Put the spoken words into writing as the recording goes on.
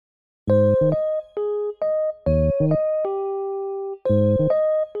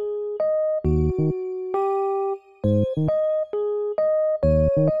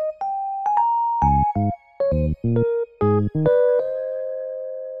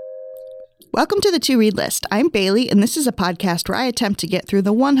Welcome to the To Read List. I'm Bailey, and this is a podcast where I attempt to get through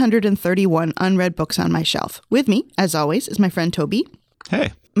the 131 unread books on my shelf. With me, as always, is my friend Toby.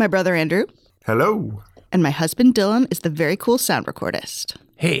 Hey. My brother Andrew. Hello. And my husband Dylan is the very cool sound recordist.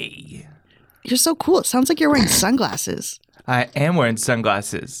 Hey. You're so cool. It sounds like you're wearing sunglasses. I am wearing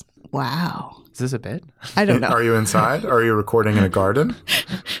sunglasses. Wow. Is this a bit? I don't know. Are you inside? Are you recording in a garden?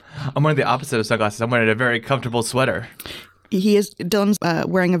 I'm wearing the opposite of sunglasses. I'm wearing a very comfortable sweater. Dylan's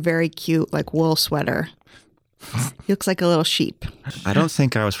wearing a very cute, wool sweater. He looks like a little sheep. I don't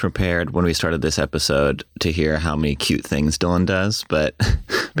think I was prepared when we started this episode to hear how many cute things Dylan does, but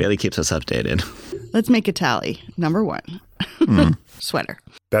Bailey keeps us updated. Let's make a tally. Number 1. Sweater.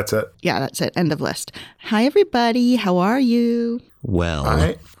 That's it. Yeah, that's it. End of list. Hi, everybody. How are you?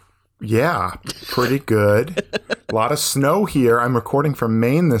 Well. Yeah, pretty good. A lot of snow here. I'm recording from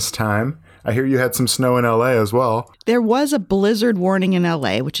Maine this time. I hear you had some snow in LA as well. There was a blizzard warning in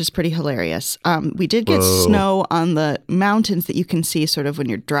LA, which is pretty hilarious. We did get snow on the mountains that you can see sort of when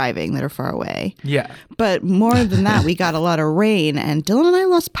you're driving that are far away. Yeah. But more than that, we got a lot of rain, and Dylan and I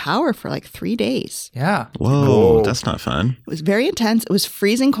lost power for 3 days. Yeah. Whoa, that's not fun. It was very intense. It was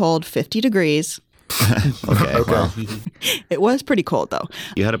freezing cold, 50 degrees. Okay. Well, It was pretty cold, though.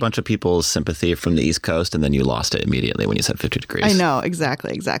 you had a bunch of people's sympathy from the East Coast, and then you lost it immediately when you said 50 degrees. I know,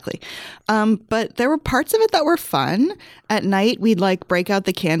 exactly. But there were parts of it that were fun. At night, we'd break out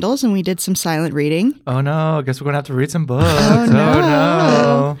the candles, and we did some silent reading. Oh, no. I guess we're going to have to read some books.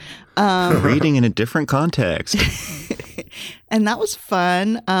 Oh, no. Reading in a different context. And that was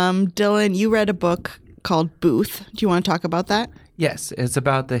fun. Dylan, you read a book called Booth. Do you want to talk about that? Yes, it's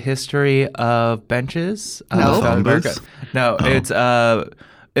about the history of benches. No. Phone booths? No, it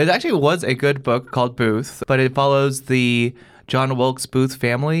actually was a good book called Booth, but it follows the John Wilkes Booth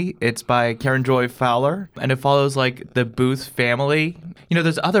family. It's by Karen Joy Fowler, and it follows the Booth family. You know,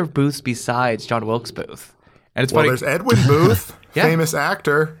 there's other Booths besides John Wilkes Booth. And it's Well, funny. there's Edwin Booth, Yeah. famous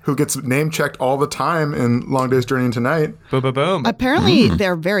actor who gets name-checked all the time in Long Day's Journey into Night. Boom, boom, boom. Apparently,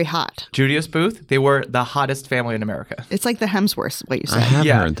 they're very hot. Julius Booth, they were the hottest family in America. It's like the Hemsworths, what you I said. have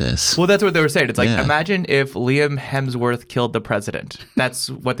Yeah. heard this. Well, that's what they were saying. It's Yeah. imagine if Liam Hemsworth killed the president. That's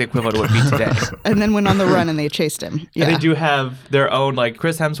what the equivalent would be today. And then went on the run and they chased him. Yeah. And they do have their own,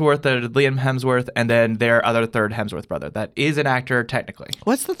 Chris Hemsworth, Liam Hemsworth, and then their other third Hemsworth brother. That is an actor, technically.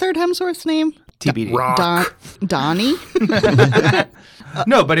 What's the third Hemsworth's name? TBD. Rock. Donnie?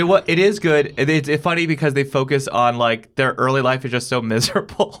 No, but it is good. It's funny because they focus on, their early life is just so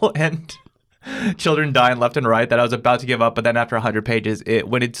miserable and children dying left and right that I was about to give up. But then after 100 pages,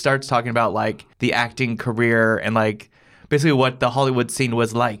 when it starts talking about, the acting career and, basically what the Hollywood scene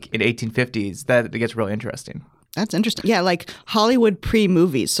was like in 1850s, that it gets really interesting. That's interesting. Yeah, Hollywood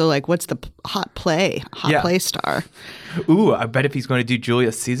pre-movies. So, what's the hot play star? Ooh, I bet if he's going to do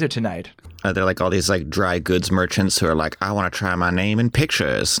Julius Caesar tonight. They're all these dry goods merchants who are I want to try my name in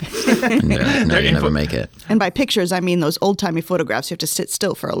pictures. And no, you never make it. And by pictures, I mean those old-timey photographs. You have to sit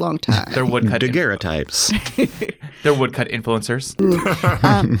still for a long time. They're woodcut. Daguerreotypes. They're woodcut influencers.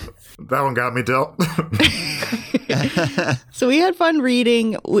 That one got me, Dill. So we had fun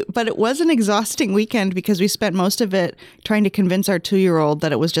reading, but it was an exhausting weekend because we spent most of it trying to convince our 2-year-old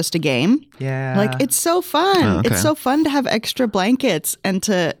that it was just a game. Yeah. It's so fun. Oh, okay. It's so fun to have extra blankets and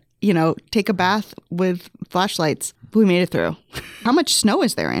to, take a bath with flashlights. We made it through. How much snow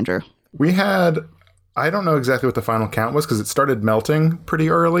is there, Andrew? We had, I don't know exactly what the final count was because it started melting pretty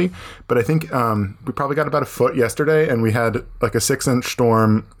early, but I think we probably got about a foot yesterday, and we had a 6-inch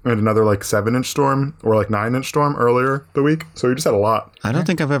storm and another 7-inch storm or 9-inch storm earlier the week. So we just had a lot. I don't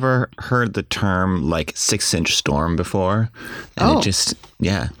think I've ever heard the term 6-inch storm before. And it just,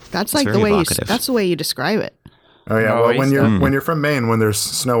 yeah. That's it's the very way evocative. that's the way you describe it. Oh yeah, No, well when he's- you're from Maine, when there's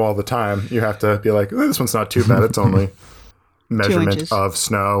snow all the time, you have to be this one's not too bad. It's only measurement inches. of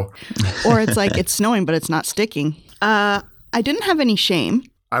snow. Or it's it's snowing, but it's not sticking. I didn't have any shame.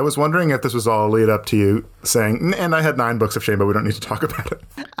 I was wondering if this was all a lead up to you saying, and I had 9 books of shame, but we don't need to talk about it.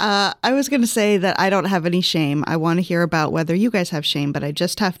 I was going to say that I don't have any shame. I want to hear about whether you guys have shame, but I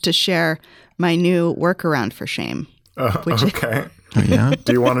just have to share my new workaround for shame. Okay. Oh, yeah.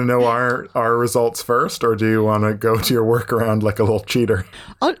 Do you want to know our results first, or do you want to go to your workaround like a little cheater?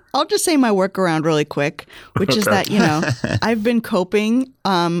 I'll just say my workaround really quick, which is that, I've been coping,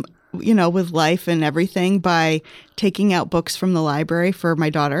 with life and everything by taking out books from the library for my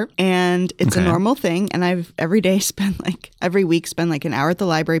daughter. And it's a normal thing. And I've every week spent an hour at the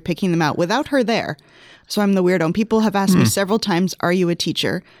library picking them out without her there. So I'm the weirdo. And people have asked me several times, are you a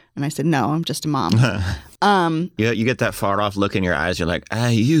teacher? And I said, no, I'm just a mom. You get that far off look in your eyes. You're like,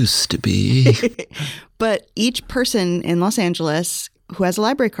 I used to be. But each person in Los Angeles who has a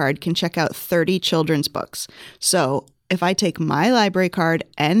library card can check out 30 children's books. So if I take my library card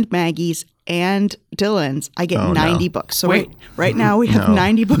and Maggie's and Dylan's, I get 90 books. So Wait. right now we have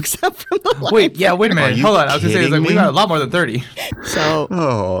 90 books up from the library. Wait a minute. Hold on. I was going to say, we got a lot more than 30. So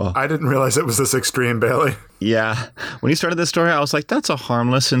I didn't realize it was this extreme, Bailey. Yeah. When you started this story, I was like, that's a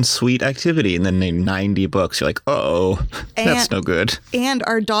harmless and sweet activity. And then they 90 books. You're like, uh-oh, that's no good. And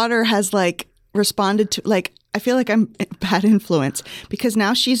our daughter has like responded to, like, I feel like I'm a bad influence because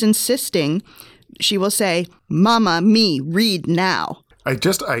now she's insisting. She will say, Mama, me, read now. I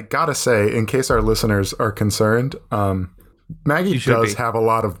gotta say, in case our listeners are concerned, Maggie does have a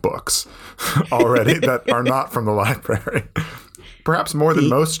lot of books already that are not from the library. Perhaps more than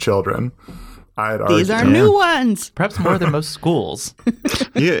most children. These are new ones. Perhaps more than most schools.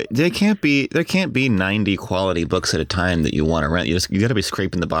 Yeah, there can't be 90 quality books at a time that you want to rent. You got to be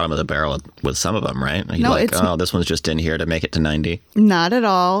scraping the bottom of the barrel with some of them, right? You're like, this one's just in here to make it to 90. Not at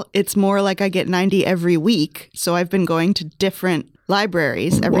all. It's more like I get 90 every week. So I've been going to different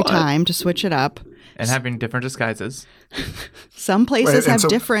libraries every time to switch it up. And having different disguises. Some places have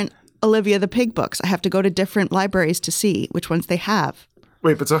different Olivia the Pig books. I have to go to different libraries to see which ones they have.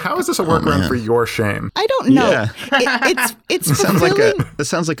 Wait, but so how is this a workaround for your shame? I don't know. Yeah. It's fulfilling. This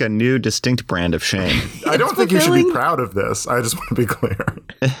sounds like a new distinct brand of shame. I don't think you should be proud of this. I just want to be clear.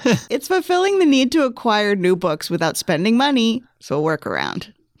 It's fulfilling the need to acquire new books without spending money. So a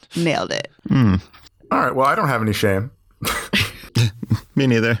workaround. Nailed it. All right. Well, I don't have any shame. Me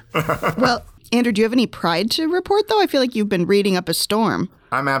neither. Well, Andrew, do you have any pride to report, though? I feel like you've been reading up a storm.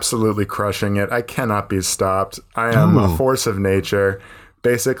 I'm absolutely crushing it. I cannot be stopped. I am a force of nature.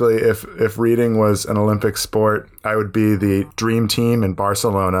 Basically, if reading was an Olympic sport, I would be the dream team in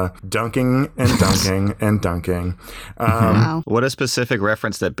Barcelona, dunking and dunking and dunking. Wow. What a specific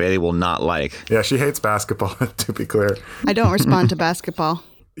reference that Bailey will not like. Yeah, she hates basketball, to be clear. I don't respond to basketball.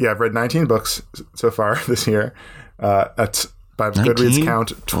 Yeah, I've read 19 books so far this year. That's, by Goodreads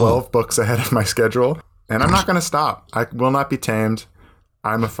count, 12 books ahead of my schedule. And I'm not going to stop. I will not be tamed.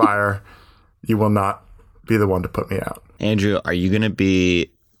 I'm a fire. You will not be the one to put me out. Andrew, are you going to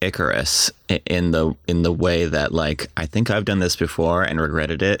be Icarus in the way that, like, I think I've done this before and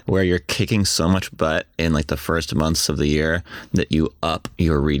regretted it, where you're kicking so much butt in like the first months of the year that you up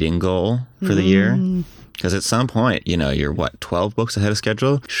your reading goal for the year? Because at some point, you're 12 books ahead of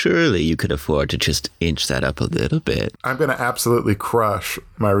schedule? Surely you could afford to just inch that up a little bit. I'm going to absolutely crush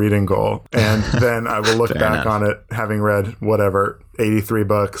my reading goal. And then I will look back on it, having read 83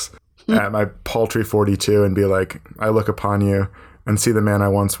 books at my paltry 42 and be like, I look upon you and see the man I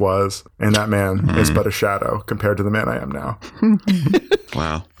once was. And that man is but a shadow compared to the man I am now.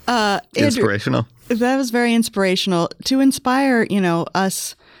 Wow. Inspirational. Andrew, that was very inspirational to inspire,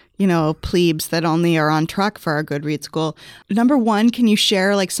 us, plebes that only are on track for our Goodreads goal. Number one, can you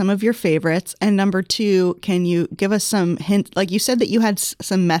share like some of your favorites? And number two, can you give us some hints? Like you said that you had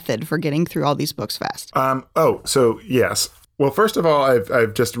some method for getting through all these books fast. So yes. Well, first of all,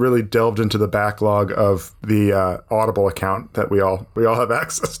 I've just really delved into the backlog of the Audible account that we all have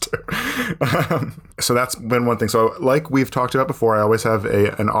access to. So that's been one thing. So like we've talked about before, I always have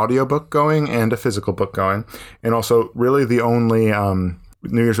an audiobook going and a physical book going. And also really the only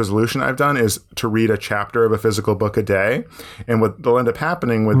New Year's resolution I've done is to read a chapter of a physical book a day. And what will end up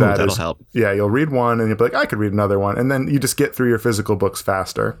happening with that that'll is, help. Yeah, you'll read one and you'll be like, I could read another one. And then you just get through your physical books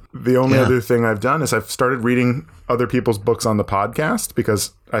faster. The only other thing I've done is I've started reading other people's books on the podcast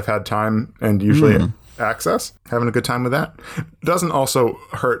because I've had time and usually access. Having a good time with that. Doesn't also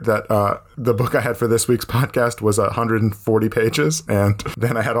hurt that the book I had for this week's podcast was 140 pages. And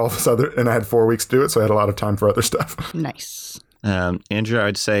then I had all this other, and I had 4 weeks to do it. So I had a lot of time for other stuff. Nice. Andrew, I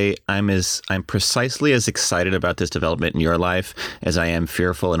would say I'm precisely as excited about this development in your life as I am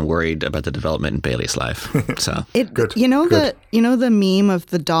fearful and worried about the development in Bailey's life. So good. The meme of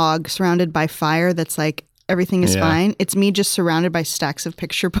the dog surrounded by fire that's like everything is fine. It's me just surrounded by stacks of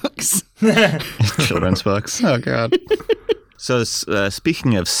picture books. Children's books. Oh God. So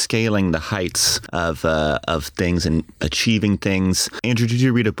speaking of scaling the heights of things and achieving things, Andrew, did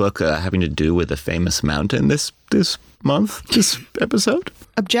you read a book having to do with a famous mountain this month, this episode?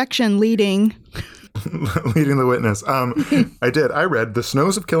 Objection, leading. Leading the witness. I did. I read The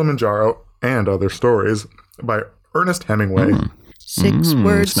Snows of Kilimanjaro and Other Stories by Ernest Hemingway.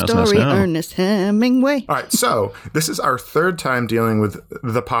 6-word Snow, story, snow, snow. Ernest Hemingway. All right, so this is our third time dealing with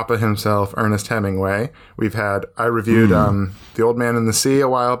the Papa himself, Ernest Hemingway. I reviewed The Old Man and the Sea a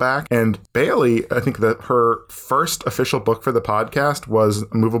while back, and Bailey, I think that her first official book for the podcast was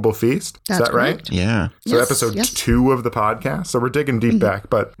A Movable Feast. Is That's that right? correct. Yeah. So Yes, episode yes. 2 of the podcast. So we're digging deep back,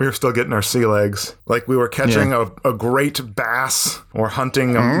 but we were still getting our sea legs. Like we were catching a great bass or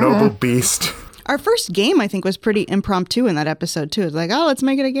hunting a noble beast. Our first game, I think, was pretty impromptu in that episode, too. It's like, oh, let's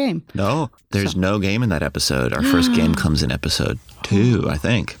make it a game. No, there's no game in that episode. Our first game comes in episode 2, I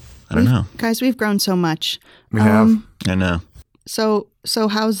think. I don't know. Guys, we've grown so much. We have. I know. So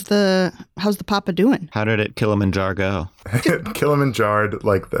how's the Papa doing? How did it Kilimanjaro go? Kilimanjaro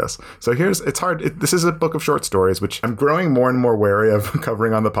like this. So it's hard. This is a book of short stories, which I'm growing more and more wary of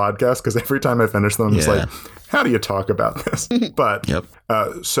covering on the podcast because every time I finish them, it's like, how do you talk about this? But Yep.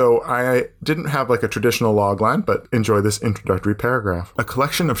 so I didn't have like a traditional log line, but enjoy this introductory paragraph. A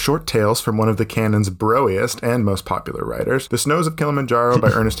collection of short tales from one of the canon's broiest and most popular writers. The Snows of Kilimanjaro by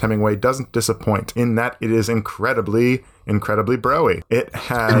Ernest Hemingway doesn't disappoint in that it is incredibly broy. It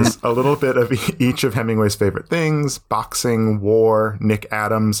has a little bit of each of Hemingway's favorite things: boxing, war, Nick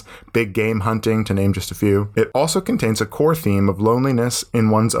Adams, big game hunting, to name just a few. It also contains a core theme of loneliness in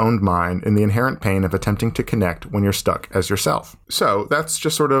one's own mind and the inherent pain of attempting to connect when you're stuck as yourself. So that's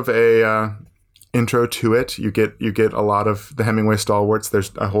just sort of a intro to it. You get a lot of the Hemingway stalwarts.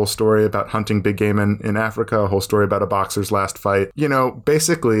 There's a whole story about hunting big game in Africa, a whole story about a boxer's last fight. You know,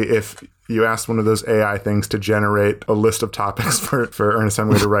 basically, if you asked one of those AI things to generate a list of topics for Ernest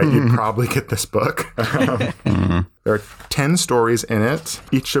Hemingway to write, you'd probably get this book. There are 10 stories in it,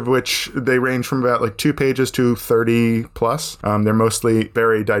 each of which they range from about like 2 pages to 30 plus. They're mostly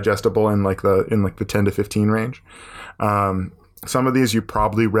very digestible in like the 10 to 15 range. Some of these you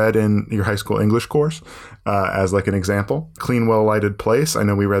probably read in your high school English course as like an example. Clean, Well-Lighted Place. I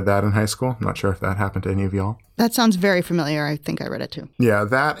know we read that in high school. I'm not sure if that happened to any of y'all. That sounds very familiar. I think I read it, too. Yeah,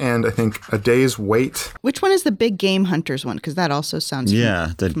 that and I think A Day's Wait. Which one is the Big Game Hunters one? Because that also sounds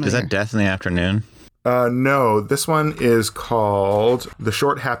Yeah. familiar. Is that Death in the Afternoon? No, this one is called The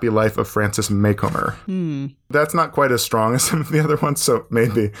Short Happy Life of Francis Maycomer. That's not quite as strong as some of the other ones, so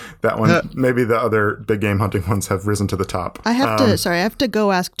maybe that one, maybe the other big game hunting ones have risen to the top. I have to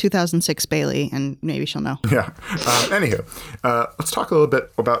go ask 2006 Bailey, and maybe she'll know. Yeah. Anywho, let's talk a little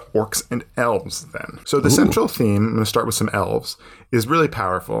bit about orcs and elves then. So the central theme, I'm going to start with some elves, is really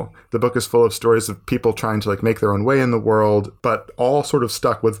powerful. The book is full of stories of people trying to like make their own way in the world, but all sort of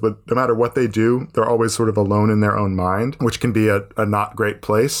stuck with no matter what they do, they're always sort of alone in their own mind, which can be a not great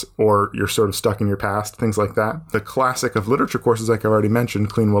place, or you're sort of stuck in your past, things like that. The classic of literature courses, like I already mentioned,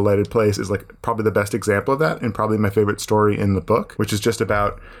 Clean, Well-Lighted Place, is like probably the best example of that, and probably my favorite story in the book, which is just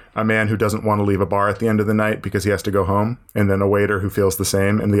about a man who doesn't want to leave a bar at the end of the night because he has to go home, and then a waiter who feels the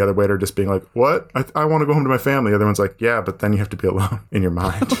same, and the other waiter just being like, what? I want to go home to my family. The other one's like, yeah, but then you have to be alone in your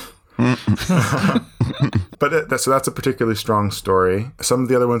mind. But so that's a particularly strong story. Some of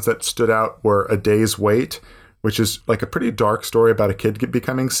the other ones that stood out were A Day's Wait, which is like a pretty dark story about a kid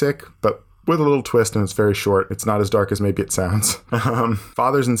becoming sick, but with a little twist, and it's very short. It's not as dark as maybe it sounds.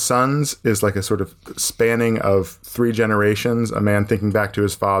 Fathers and Sons is like a sort of spanning of 3 generations, a man thinking back to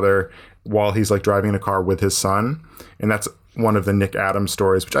his father while he's like driving in a car with his son. And that's one of the Nick Adams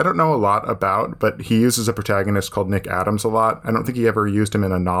stories, which I don't know a lot about, but he uses a protagonist called Nick Adams a lot. I don't think he ever used him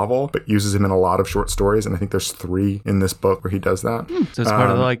in a novel, but uses him in a lot of short stories. And I think there's 3 in this book where he does that. So it's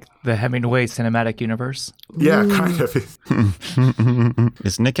part of like the Hemingway cinematic universe. Yeah, kind of.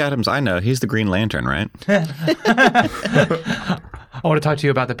 It's Nick Adams. I know. He's the Green Lantern, right? I want to talk to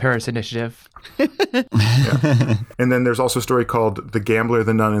you about the Paris Initiative. And then there's also a story called The Gambler,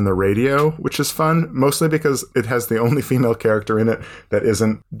 the Nun, and the Radio, which is fun, mostly because it has the only female character in it that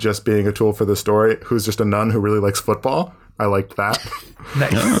isn't just being a tool for the story, who's just a nun who really likes football. I liked that.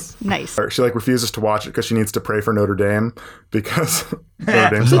 Nice. Nice. She like refuses to watch it because she needs to pray for Notre Dame because Notre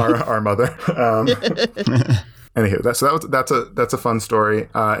Dame's our mother. Anywho, that's a fun story.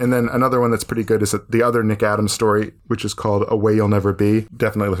 And then another one that's pretty good is the other Nick Adams story, which is called A Way You'll Never Be.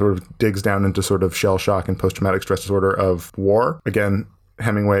 Definitely sort of digs down into sort of shell shock and post-traumatic stress disorder of war. Again,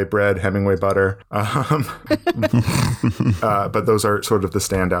 Hemingway bread, Hemingway butter. But those are sort of the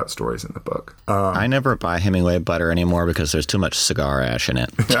standout stories in the book. I never buy Hemingway butter anymore because there's too much cigar ash in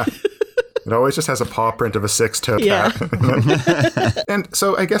it. Yeah. It always just has a paw print of a six-toed Yeah. cat. And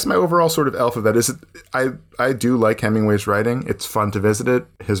so I guess my overall sort of elf of that is I do like Hemingway's writing. It's fun to visit it.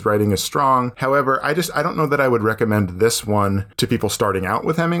 His writing is strong. However, I don't know that I would recommend this one to people starting out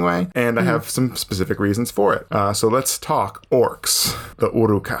with Hemingway, and I have some specific reasons for it. So let's talk orcs, the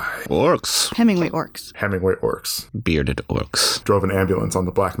Uruk-hai. Orcs. Hemingway orcs. Hemingway orcs. Bearded orcs. Drove an ambulance on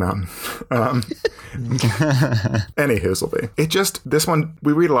the Black Mountain. Any Hazelby. This one,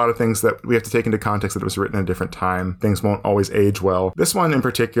 we read a lot of things that we have to take into context that it was written in a different time. Things won't always age well. This one in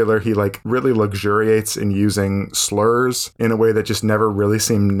particular, he really luxuriates in using slurs in a way that just never really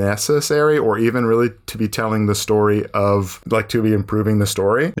seemed necessary or even really to be telling the story of, to be improving the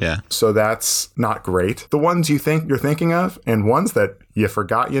story. Yeah. So that's not great. The ones you're thinking of and ones that you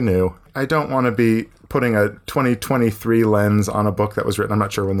forgot you knew. I don't want to be putting a 2023 lens on a book that was written. I'm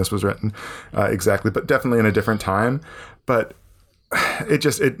not sure when this was written exactly, but definitely in a different time. But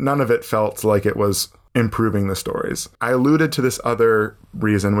none of it felt like it was improving the stories. I alluded to this other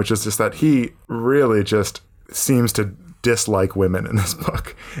reason, which is just that he really just seems to dislike women in this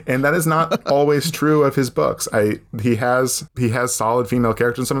book, and that is not always true of his books. He has solid female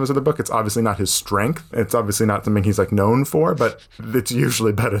characters in some of his other books. It's obviously not his strength. It's obviously not something he's known for, but it's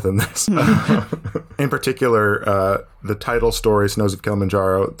usually better than this. In particular, the title story, Snows of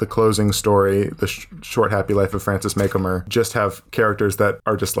Kilimanjaro, the closing story, The Short Happy Life of Francis Macomer, just have characters that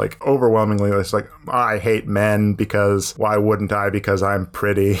are just overwhelmingly just I hate men because why wouldn't I? Because I'm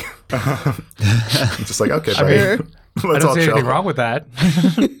pretty. Just okay, buddy. Sure. I don't see anything wrong with that.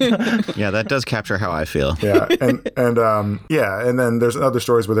 Yeah, that does capture how I feel. Yeah, and then there's other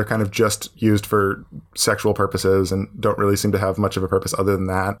stories where they're kind of just used for sexual purposes and don't really seem to have much of a purpose other than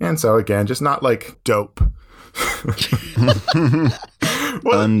that. And so again, just not dope.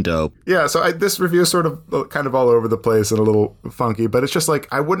 Undope. Yeah, so this review is sort of kind of all over the place and a little funky, but it's just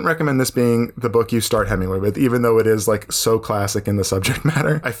I wouldn't recommend this being the book you start Hemingway with, even though it is so classic in the subject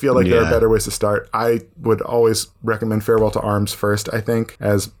matter. I feel there are better ways to start. I would always recommend Farewell to Arms first, I think,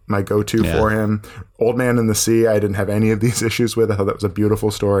 as my go-to for him. Old Man and the Sea, I didn't have any of these issues with. I thought that was a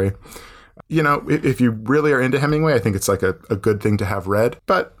beautiful story. If you really are into Hemingway, I think it's a good thing to have read.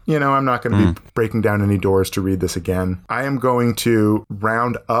 But, I'm not going to be breaking down any doors to read this again. I am going to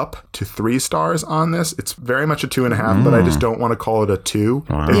round up to 3 stars on this. It's very much a 2.5, but I just don't want to call it a 2.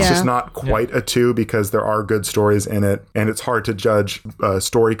 Wow. It's just not quite a 2 because there are good stories in it. And it's hard to judge a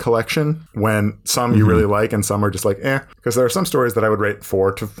story collection when some you really like and some are just Because there are some stories that I would rate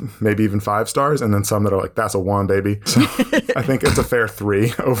 4 to maybe even 5 stars. And then some that are that's a 1, baby. So I think it's a fair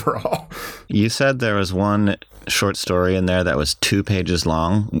 3 overall. You said there was one short story in there that was 2 pages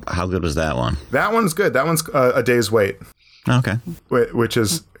long. How good was that one? That one's good. That one's A Day's Wait. Okay. Which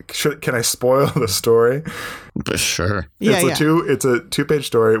is, can I spoil the story? Sure. It's a 2-page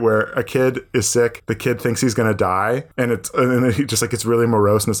story where a kid is sick. The kid thinks he's going to die. And he just it's really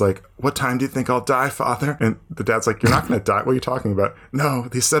morose. And it's what time do you think I'll die, Father? And the dad's you're not going to die. What are you talking about? No,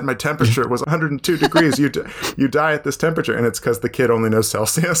 they said my temperature was 102 degrees. You die at this temperature. And it's because the kid only knows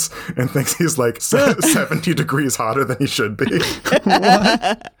Celsius and thinks he's 70 degrees hotter than he should be.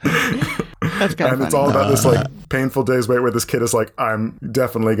 What? That's kind of funny. It's all about this painful day's wait where this kid is I'm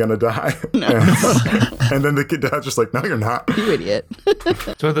definitely going to die. No. And then the kid dad's just no, you're not. You idiot.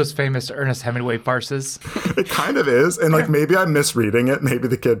 It's one of those famous Ernest Hemingway farces. It kind of is. And maybe I'm misreading it. Maybe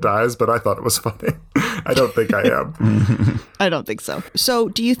the kid dies, but I thought it was funny. I don't think I am. I don't think so. So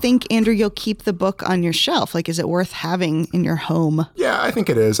do you think, Andrew, you'll keep the book on your shelf? Is it worth having in your home? Yeah, I think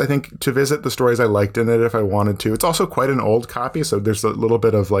it is. I think to visit the stories I liked in it if I wanted to. It's also quite an old copy, so there's a little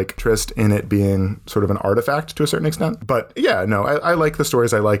bit of interest in it being sort of an artifact to a certain extent. But yeah, no, I like the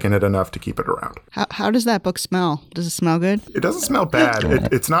stories I like in it enough to keep it around. How does that book smell? Does it smell good? It doesn't smell bad.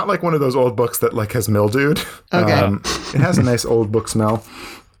 It's not like one of those old books that has mildewed. Okay. It has a nice old book smell.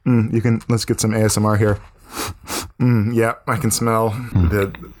 Let's get some ASMR here. Yeah, I can smell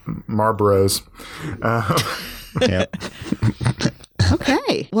the Marlboros. Yeah.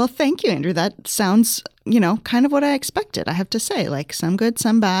 Okay. Well, thank you, Andrew. That sounds, kind of what I expected, I have to say. Some good,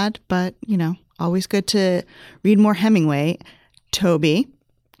 some bad, but, always good to read more Hemingway. Toby,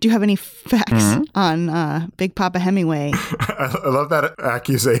 do you have any facts on Big Papa Hemingway? I love that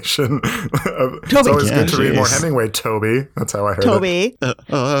accusation. It's always good to read more Hemingway, Toby. That's how I heard Toby.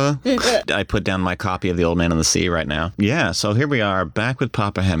 it. I put down my copy of The Old Man and the Sea right now. Yeah, so here we are, back with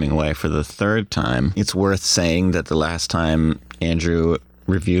Papa Hemingway for the 3rd time. It's worth saying that the last time Andrew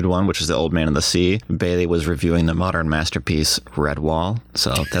reviewed one, which is The Old Man and the Sea, Bailey was reviewing the modern masterpiece Redwall.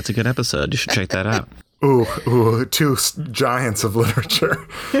 So that's a good episode. You should check that out. Ooh, two giants of literature.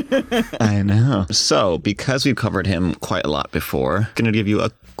 I know. So, because we've covered him quite a lot before, I'm going to give you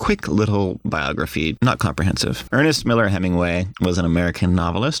a quick little biography, not comprehensive. Ernest Miller Hemingway was an American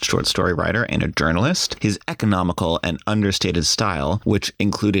novelist, short story writer, and a journalist. His economical and understated style, which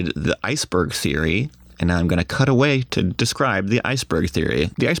included the iceberg theory, and now I'm going to cut away to describe the iceberg theory.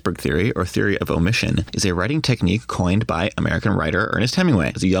 The iceberg theory, or theory of omission, is a writing technique coined by American writer Ernest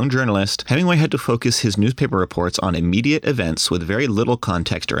Hemingway. As a young journalist, Hemingway had to focus his newspaper reports on immediate events with very little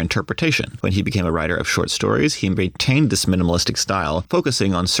context or interpretation. When he became a writer of short stories, he maintained this minimalistic style,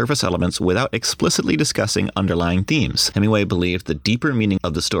 focusing on surface elements without explicitly discussing underlying themes. Hemingway believed the deeper meaning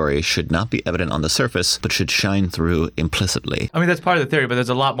of the story should not be evident on the surface, but should shine through implicitly. I mean, that's part of the theory, but there's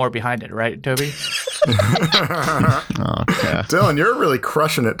a lot more behind it, right, Toby? Okay. Dylan, you're really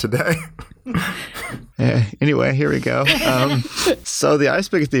crushing it today. Anyway, here we go. So the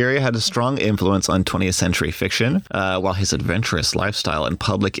iceberg theory had a strong influence on 20th century fiction, while his adventurous lifestyle and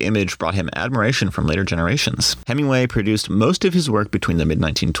public image brought him admiration from later generations. Hemingway produced most of his work between the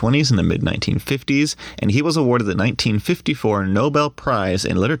mid-1920s and the mid-1950s, and he was awarded the 1954 Nobel Prize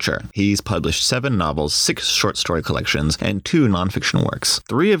in Literature. He's published 7 novels, 6 short story collections, and 2 nonfiction works.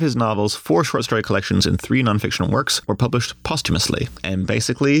 3 of his novels, 4 short story collections, and 3 nonfiction works were published posthumously. And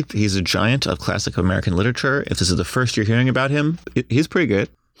basically, he's a giant of classic American literature. If this is the first you're hearing about him, he's pretty good.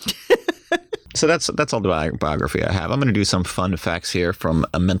 So that's all the biography I have. I'm going to do some fun facts here from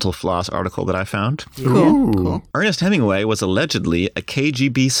a Mental Floss article that I found. Cool. Ernest Hemingway was allegedly a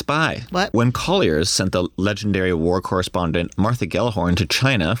KGB spy. What? When Colliers sent the legendary war correspondent Martha Gellhorn to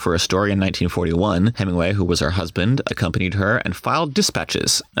China for a story in 1941, Hemingway, who was her husband, accompanied her and filed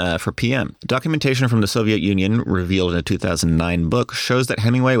dispatches for PM. Documentation from the Soviet Union, revealed in a 2009 book, shows that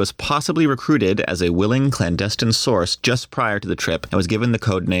Hemingway was possibly recruited as a willing clandestine source just prior to the trip and was given the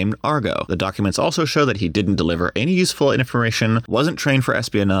code name Argo. The documents also show that he didn't deliver any useful information, wasn't trained for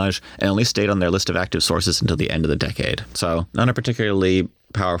espionage, and only stayed on their list of active sources until the end of the decade. So, not a particularly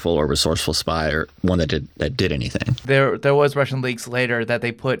powerful or resourceful spy, or one that did anything. There was Russian leaks later that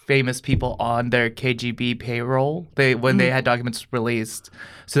they put famous people on their KGB payroll when they had documents released,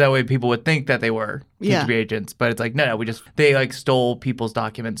 so that way people would think that they were KGB agents. But it's like, no, they stole people's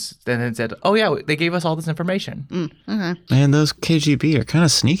documents and then said, oh yeah, they gave us all this information. Okay. Man, those KGB are kind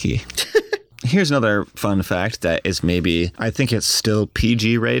of sneaky. Here's another fun fact that is I think it's still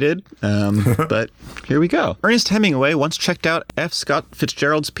PG rated, but here we go. Ernest Hemingway once checked out F. Scott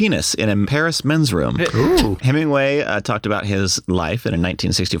Fitzgerald's penis in a Paris men's room. Ooh. Hemingway talked about his life in a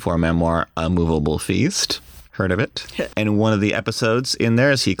 1964 memoir, A Movable Feast. Heard of it? And one of the episodes in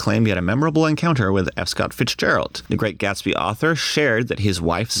there is he claimed he had a memorable encounter with F. Scott Fitzgerald. The Great Gatsby author shared that his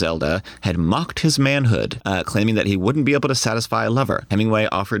wife, Zelda, had mocked his manhood, claiming that he wouldn't be able to satisfy a lover. Hemingway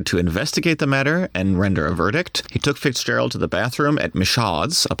offered to investigate the matter and render a verdict. He took Fitzgerald to the bathroom at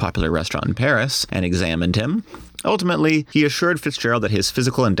Michaud's, a popular restaurant in Paris, and examined him. Ultimately, he assured Fitzgerald that his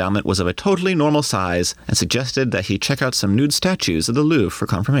physical endowment was of a totally normal size and suggested that he check out some nude statues at the Louvre for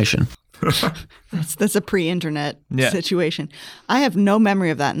confirmation. That's a pre-internet situation. I have no memory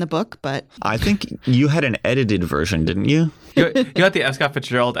of that in the book, but I think you had an edited version, didn't you? You got the F. Scott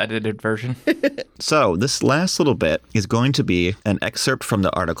Fitzgerald edited version. So this last little bit is going to be an excerpt from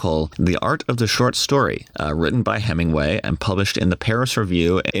the article The Art of the Short Story, written by Hemingway and published in the Paris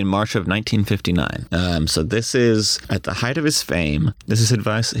Review in March of 1959. So this is at the height of his fame. This is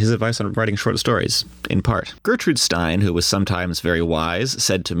his advice on writing short stories, in part. Gertrude Stein, who was sometimes very wise,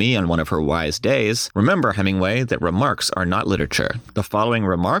 said to me on one of her wise days, "Remember, Hemingway, that remarks are not literature. The following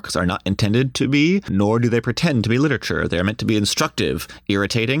remarks are not intended to be, nor do they pretend to be literature. They are meant to be instructive,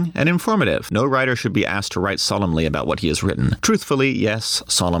 irritating, and informative. No writer should be asked to write solemnly about what he has written. Truthfully, yes.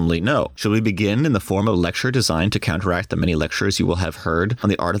 Solemnly, no. Should we begin in the form of a lecture designed to counteract the many lectures you will have heard on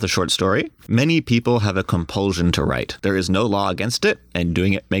the art of the short story? Many people have a compulsion to write. There is no law against it, and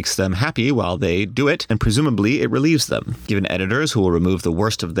doing it makes them happy while they do it, and presumably it relieves them. Given editors who will remove the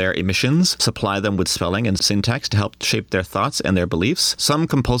worst of their emissions, supply them with spelling and syntax to help shape their thoughts and their beliefs, some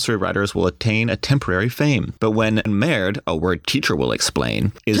compulsory writers will attain a temporary fame. But when merde, a word teacher will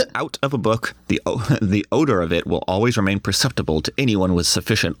explain, is out of a book, the odor of it will always remain perceptible to anyone with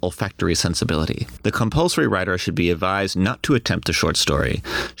sufficient olfactory sensibility. The compulsory writer should be advised not to attempt the short story.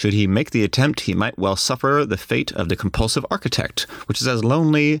 Should he make the attempt, he might well suffer the fate of the compulsive architect, which is as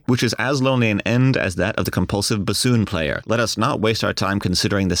lonely an end as that of the compulsive bassoon player. Let us not waste our time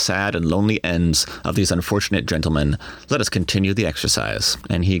considering the sad and lonely ends of these unfortunate gentlemen. Let us continue the exercise."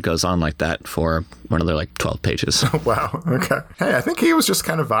 And he goes on like that for another 12 pages. Wow. Okay. Hey, I think he was just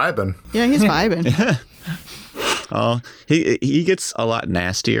kind of vibing. yeah, he's vibing. Oh, he gets a lot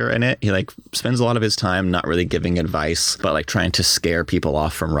nastier in it. He like spends a lot of his time not really giving advice, but like trying to scare people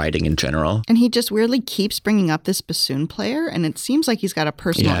off from writing in general. And he just weirdly keeps bringing up this bassoon player, and it seems like he's got a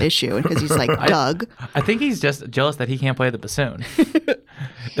personal issue because he's like, Doug. I think he's just jealous that he can't play the bassoon.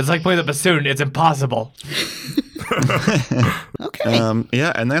 It's like play the bassoon. It's impossible. Okay.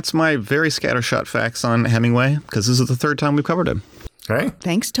 Yeah, and that's my very scattershot facts on Hemingway, because this is the third time we've covered him. Okay.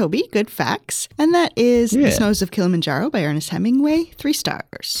 Thanks, Toby. Good facts. And that is The Snows of Kilimanjaro by Ernest Hemingway. 3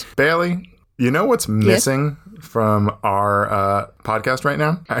 stars. Bailey, you know what's missing from our podcast right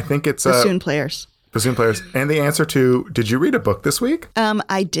now? I think it's Bassoon players. Bassoon players. And the answer to, did you read a book this week?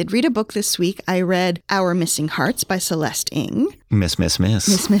 I did read a book this week. I read Our Missing Hearts by Celeste Ng. Miss.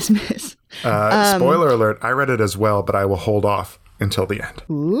 Spoiler alert, I read it as well, but I will hold off until the end.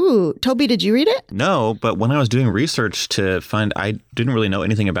 Ooh. Toby, did you read it? No, but when I was doing research to find, I didn't really know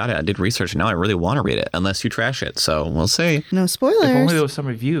anything about it. I did research, and now I really want to read it, unless you trash it. So we'll see. No spoilers. If only there was some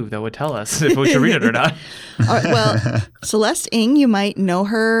review that would tell us if we should read it or not. All right, well, Celeste Ng, you might know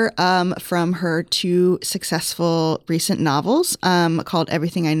her from her 2 successful recent novels called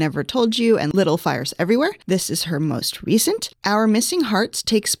Everything I Never Told You and Little Fires Everywhere. This is her most recent. Our Missing Hearts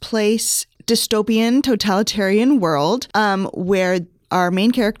takes place dystopian totalitarian world where our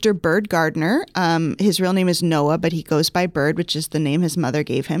main character, Bird Gardner, his real name is Noah, but he goes by Bird, which is the name his mother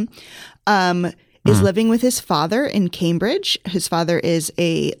gave him, is living with his father in Cambridge. His father is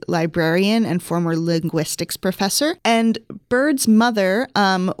a librarian and former linguistics professor. And Bird's mother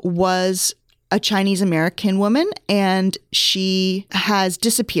was a Chinese American woman, and she has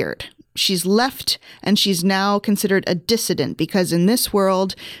disappeared. She's left, and she's now considered a dissident because in this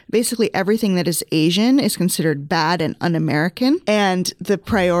world, basically everything that is Asian is considered bad and un-American. And the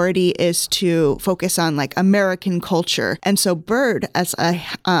priority is to focus on like American culture. And so Bird, as a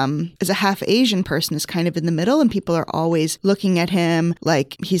half Asian person, is kind of in the middle, and people are always looking at him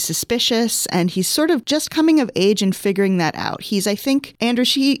like he's suspicious, and he's sort of just coming of age and figuring that out. He's, I think, Andrew,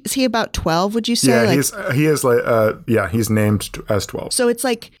 is he about 12? Would you say? Yeah, he's named as 12. So it's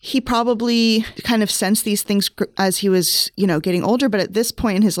like he probably kind of sensed these things as he was, getting older. But at this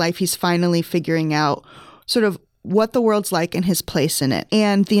point in his life, he's finally figuring out sort of what the world's like and his place in it.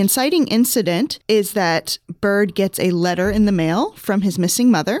 And the inciting incident is that Bird gets a letter in the mail from his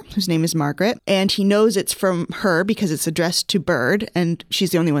missing mother, whose name is Margaret. And he knows it's from her because it's addressed to Bird, and she's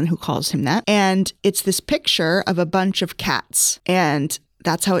the only one who calls him that. And it's this picture of a bunch of cats. And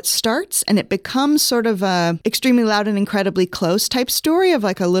that's how it starts, and it becomes sort of a extremely loud and incredibly close type story of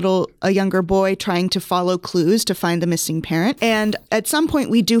like a younger boy trying to follow clues to find the missing parent. And at some point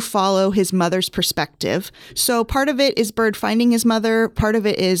we do follow his mother's perspective. So part of it is Bird finding his mother, part of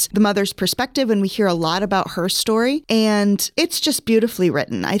it is the mother's perspective, and we hear a lot about her story. And it's just beautifully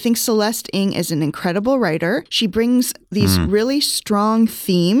written. I think Celeste Ng is an incredible writer. She brings these really strong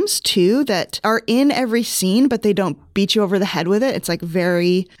themes too that are in every scene, but they don't beat you over the head with it. It's like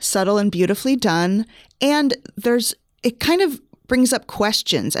very subtle and beautifully done. And it kind of brings up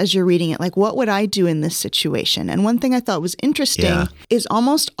questions as you're reading it, like, what would I do in this situation? And one thing I thought was interesting is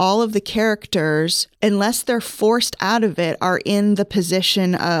almost all of the characters, unless they're forced out of it, are in the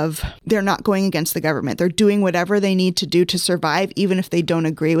position of they're not going against the government. They're doing whatever they need to do to survive, even if they don't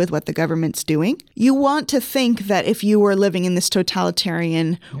agree with what the government's doing. You want to think that if you were living in this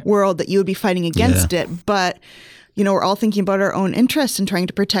totalitarian world that you would be fighting against it, but we're all thinking about our own interests and trying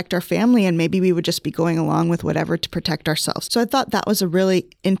to protect our family, and maybe we would just be going along with whatever to protect ourselves. So I thought that was a really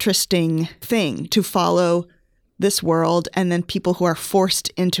interesting thing to follow this world and then people who are forced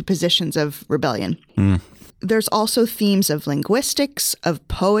into positions of rebellion. There's also themes of linguistics, of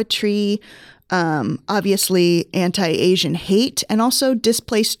poetry, obviously anti-Asian hate, and also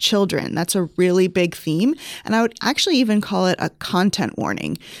displaced children. That's a really big theme. And I would actually even call it a content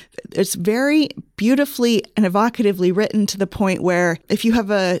warning. It's very beautifully and evocatively written to the point where if you have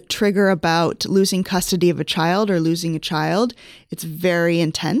a trigger about losing custody of a child or losing a child, it's very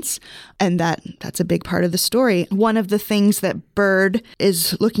intense. And that's a big part of the story. One of the things that Bird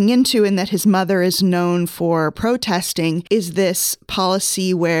is looking into and that his mother is known for protesting is this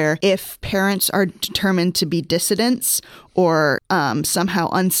policy where if parents are determined to be dissidents or somehow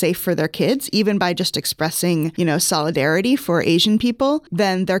unsafe for their kids, even by just expressing, solidarity for Asian people,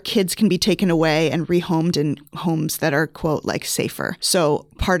 then their kids can be taken away and rehomed in homes that are, quote, like safer. So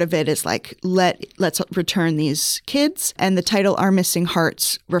part of it is like, let's return these kids. And the title Our Missing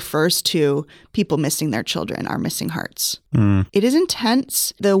Hearts refers to people missing their children, our missing hearts. It is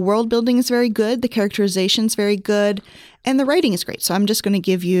intense. The world building is very good. The characterization is very good. And the writing is great. So I'm just going to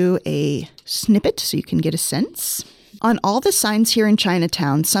give you a snippet so you can get a sense. On all the signs here in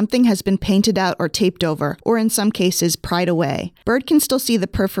Chinatown, something has been painted out or taped over, or in some cases, pried away. Bird can still see the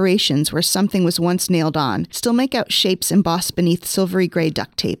perforations where something was once nailed on, still make out shapes embossed beneath silvery gray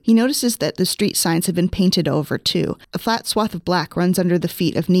duct tape. He notices that the street signs have been painted over, too. A flat swath of black runs under the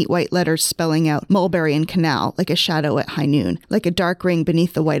feet of neat white letters spelling out Mulberry and Canal, like a shadow at high noon, like a dark ring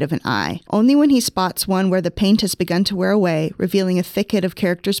beneath the white of an eye. Only when he spots one where the paint has begun to wear away, revealing a thicket of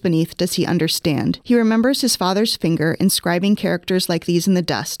characters beneath, does he understand. He remembers his father's finger inscribing characters like these in the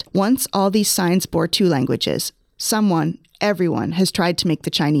dust. Once all these signs bore two languages. Someone, everyone, has tried to make the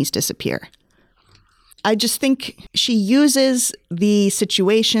Chinese disappear. I just think she uses the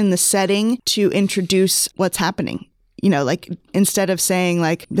situation, the setting, to introduce what's happening. You know, like, instead of saying,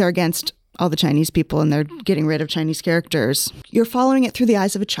 like, they're against all the Chinese people and they're getting rid of Chinese characters, you're following it through the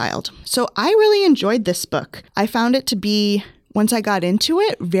eyes of a child. So I really enjoyed this book. I found it to be, once I got into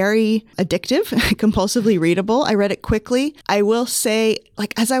it, very addictive, compulsively readable. I read it quickly. I will say,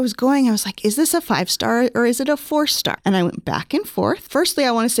 like, as I was going, I was like, is this a 5-star or is it a 4-star? And I went back and forth. Firstly,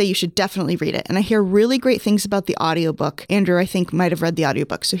 I want to say you should definitely read it. And I hear really great things about the audiobook. Andrew, I think, might have read the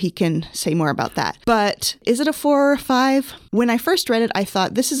audiobook, so he can say more about that. But is it a 4 or 5? When I first read it, I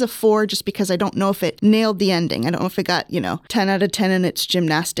thought this is a 4 just because I don't know if it nailed the ending. I don't know if it got, 10 out of 10 in its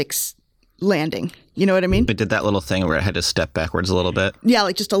gymnastics landing. You know what I mean? It did that little thing where it had to step backwards a little bit. Yeah,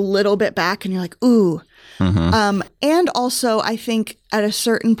 like just a little bit back, and you're like, ooh. Mm-hmm. And also, I think at a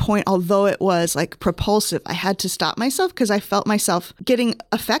certain point, although it was like propulsive, I had to stop myself because I felt myself getting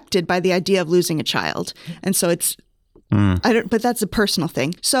affected by the idea of losing a child. And so it's, but that's a personal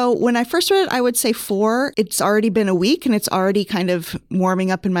thing. So when I first read it, I would say 4. It's already been a week and it's already kind of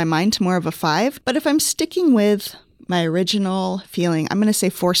warming up in my mind to more of a 5. But if I'm sticking with my original feeling, I'm going to say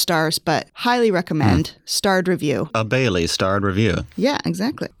 4 stars, but highly recommend. Starred review. A Bailey starred review. Yeah,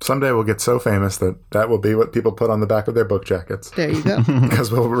 exactly. Someday we'll get so famous that will be what people put on the back of their book jackets. There you go.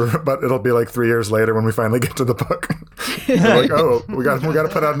 But it'll be like 3 years later when we finally get to the book. We're like, oh, we got to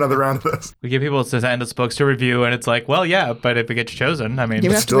put out another round of this. We give people to send us books to review, and it's like, well, yeah, but if it gets chosen, I mean,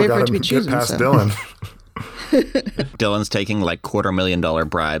 you have to wait for it to be chosen. chosen. Get past Dylan. Dylan's taking like $250,000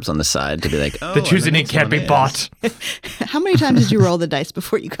 bribes on the side to be like, oh, the choosing it can't be bought. How many times did you roll the dice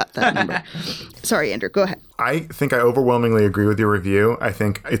before you got that number? Sorry, Andrew, go ahead. I think I overwhelmingly agree with your review. I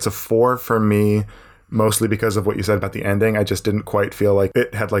think it's a 4 for me, mostly because of what you said about the ending. I just didn't quite feel like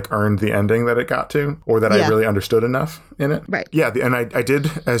it had like earned the ending that it got to, or that I really understood enough in it. Right. Yeah, and I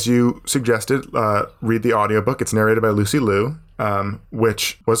did, as you suggested, read the audiobook. It's narrated by Lucy Liu.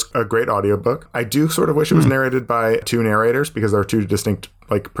 Which was a great audiobook. I do sort of wish it was narrated by 2 narrators because there are 2 distinct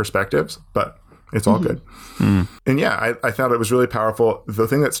like perspectives, but it's all good. And yeah, I thought it was really powerful. The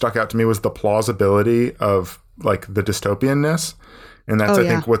thing that stuck out to me was the plausibility of like the dystopianness. And that's, I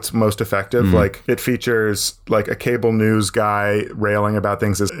think, what's most effective. Like, it features like a cable news guy railing about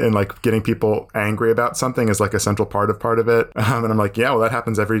things and like getting people angry about something is like a central part of it. And I'm like, yeah, well, that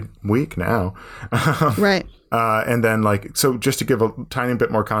happens every week now. Right. And then like, so just to give a tiny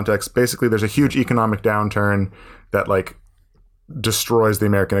bit more context, basically there's a huge economic downturn that like destroys the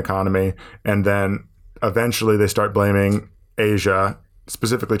American economy. And then eventually they start blaming Asia,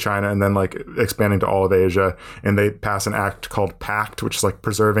 specifically China, and then like expanding to all of Asia. And they pass an act called PACT, which is like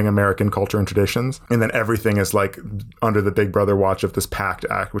preserving American culture and traditions. And then everything is like under the Big Brother watch of this PACT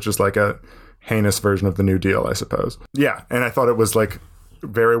Act, which is like a heinous version of the New Deal, I suppose. Yeah. And I thought it was like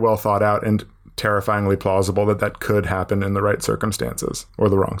very well thought out and terrifyingly plausible that could happen in the right circumstances or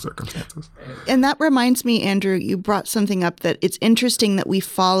the wrong circumstances. And that reminds me, Andrew, you brought something up that it's interesting that we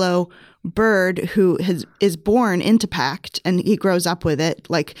follow Bird, who is born into PACT and he grows up with it,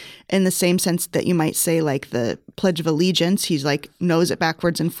 like in the same sense that you might say like the Pledge of Allegiance. He's like knows it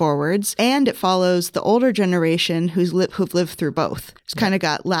backwards and forwards, and it follows the older generation who've lived through both. It's kind of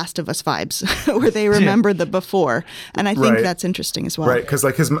got Last of Us vibes, where they remember the before, and I think that's interesting as well. Right, because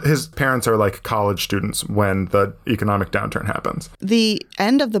like his parents are like college students when the economic downturn happens. The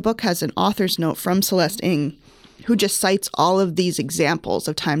end of the book has an author's note from Celeste Ng, who just cites all of these examples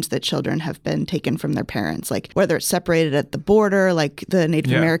of times that children have been taken from their parents, like whether it's separated at the border, like the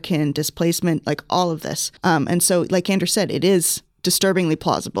Native American displacement, like all of this. And so, like Andrew said, it is disturbingly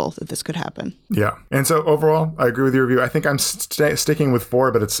plausible that this could happen. Yeah. And so overall, I agree with your review. I think I'm sticking with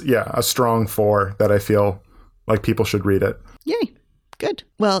 4, but it's, a strong 4 that I feel like people should read it. Yay. Good.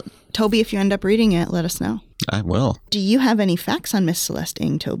 Well, Toby, if you end up reading it, let us know. I will. Do you have any facts on Miss Celeste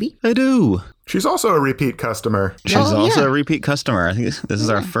Ng, Toby? I do. She's also a repeat customer. She's also a repeat customer. I think this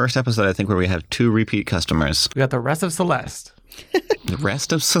is our first episode, I think, where we have 2 repeat customers. We got the rest of Celeste. The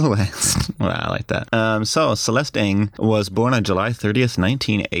rest of Celeste. Wow, I like that. So Celeste Ng was born on July 30th,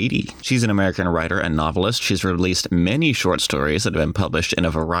 1980. She's an American writer and novelist. She's released many short stories that have been published in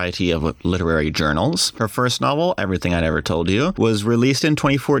a variety of literary journals. Her first novel, Everything I Never Told You, was released in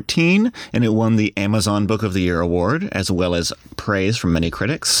 2014, and it won the Amazon Book of the Year award, as well as praise from many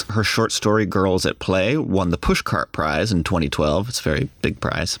critics. Her short story, Girls at Play, won the Pushcart Prize in 2012. It's a very big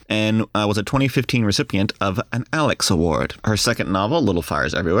prize. And was a 2015 recipient of an Alex Award. Her second novel, Little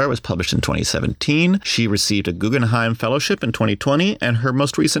Fires Everywhere, was published in 2017. She received a Guggenheim Fellowship in 2020, and her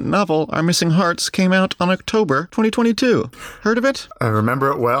most recent novel, Our Missing Hearts, came out on October 2022. Heard of it? I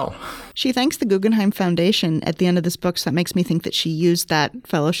remember it well. She thanks the Guggenheim Foundation at the end of this book, so that makes me think that she used that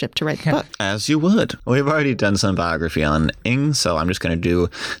fellowship to write the book. As you would. We've already done some biography on Ng, so I'm just going to do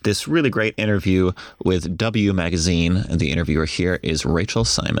this really great interview with W Magazine, and the interviewer here is Rachel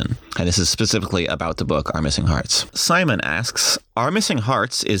Simon. And this is specifically about the book, Our Missing Hearts. Simon asks, Our Missing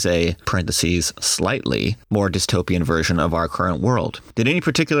Hearts is a, parentheses, slightly more dystopian version of our current world. Did any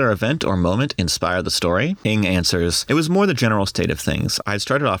particular event or moment inspire the story? Ng answers, it was more the general state of things. I'd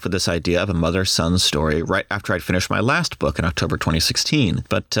started off with this idea of a mother-son story right after I'd finished my last book in October 2016.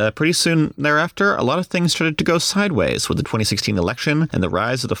 But pretty soon thereafter, a lot of things started to go sideways with the 2016 election and the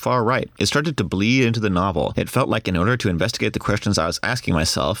rise of the far right. It started to bleed into the novel. It felt like in order to investigate the questions I was asking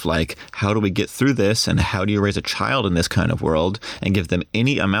myself, like, how do we get through this and how do you raise a child in this kind of world and give them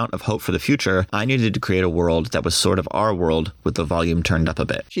any amount of hope for the future, I needed to create a world that was sort of our world with the volume turned up a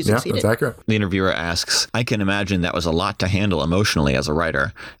bit. She Yeah, succeeded. that's accurate. The interviewer asks, I can imagine that was a lot to handle emotionally as a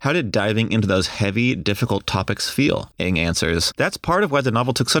writer. How did diving into those heavy, difficult topics feel? Ng answers, that's part of why the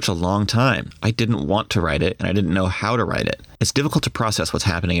novel took such a long time. I didn't want to write it, and I didn't know how to write it. It's difficult to process what's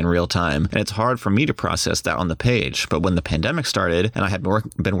happening in real time, and it's hard for me to process that on the page. But when the pandemic started, and I had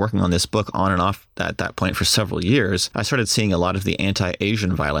been working on this book on and off at that point for several years, I started seeing a lot of the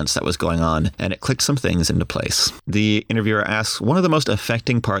anti-Asian violence that was going on, and it clicked some things into place. The interviewer asks, one of the most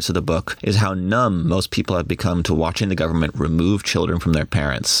affecting parts of the book is how numb most people have become to watching the government remove children from their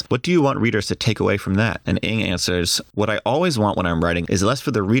parents. What do you want readers to take away from that? And Ng answers, what I always want when I'm writing is less for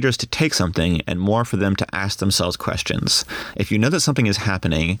the readers to take something and more for them to ask themselves questions. If you know that something is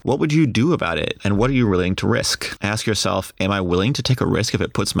happening, what would you do about it? And what are you willing to risk? Ask yourself, am I willing to take a risk if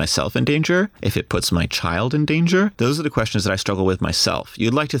it puts myself in danger? If it puts my child in danger? Those are the questions that I struggle with myself.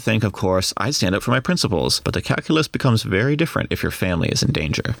 You'd like to think, of course, I stand up for my principles, but the calculus becomes very different if your family is in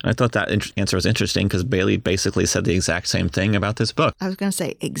danger. I thought that answer was interesting because Bailey basically said the exact same thing about this book. I was going to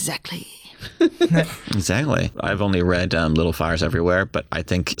say, exactly. Exactly. I've only read Little Fires Everywhere, but I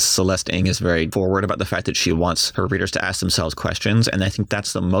think Celeste Ng is very forward about the fact that she wants her readers to ask themselves questions. And I think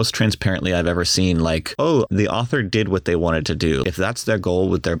that's the most transparently I've ever seen. Like, oh, the author did what they wanted to do. If that's their goal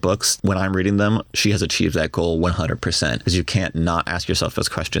with their books, when I'm reading them, she has achieved that goal 100%. Because you can't not ask yourself those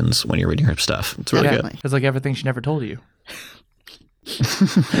questions when you're reading her stuff. It's really Definitely. good. It's like everything she never told you.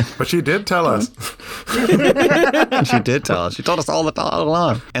 But she did tell us. She did tell us. She told us all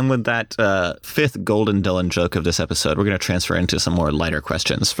along. And with that fifth golden Dylan joke of this episode, we're going to transfer into some more lighter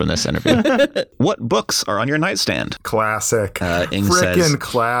questions from this interview. What books are on your nightstand? Classic. Ng Frickin' says-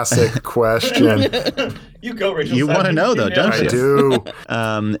 classic question. You go, Rachel. You want to know, though, don't I you?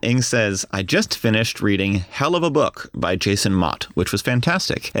 do. Ng says, I just finished reading Hell of a Book by Jason Mott, which was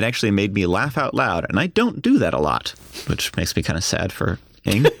fantastic. It actually made me laugh out loud, and I don't do that a lot, which makes me kind of sad for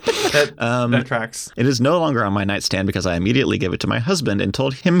Ng. That tracks. It is no longer on my nightstand because I immediately gave it to my husband and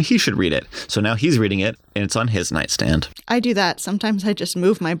told him he should read it. So now he's reading it, and it's on his nightstand. I do that. Sometimes I just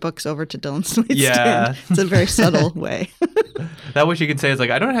move my books over to Dylan's nightstand. Yeah. It's a very subtle way. That what you can say is like,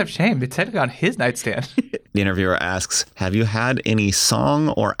 I don't have shame. It's technically on his nightstand. The interviewer asks, have you had any song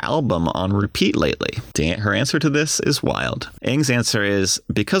or album on repeat lately? Her answer to this is wild. Ng's answer is,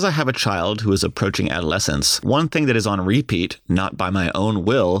 because I have a child who is approaching adolescence, one thing that is on repeat, not by my own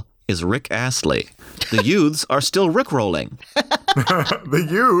will, is Rick Astley. The youths are still Rickrolling. The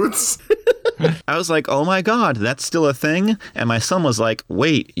youths. I was like, oh my God, that's still a thing? And my son was like,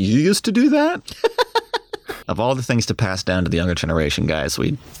 wait, you used to do that? Of all the things to pass down to the younger generation, guys,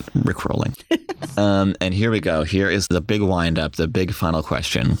 we Rickrolling. And here we go. Here is the big wind-up, the big final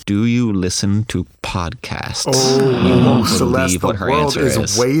question. Do you listen to podcasts? You won't Celeste, believe what the her world answer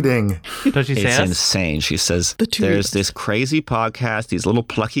is waiting. Does she say It's us? insane. She says, The Two there's Eaters. this crazy podcast, these little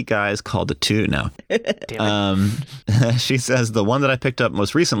plucky guys called The Two. No. She says, the one that I picked up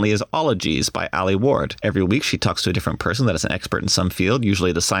most recently is Ologies by Ali Ward. Every week she talks to a different person that is an expert in some field,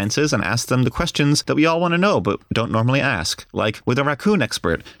 usually the sciences, and asks them the questions that we all want to know but don't normally ask. Like with a raccoon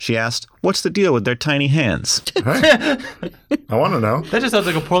expert, she asked, "What's the deal with their tiny hands?" Hey, I want to know. That just sounds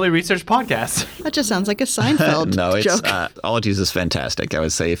like a poorly researched podcast. That just sounds like a Seinfeld No, it's joke. Ologies is fantastic. I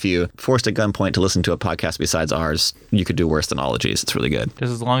would say if you forced a gunpoint to listen to a podcast besides ours, you could do worse than Ologies. It's really good.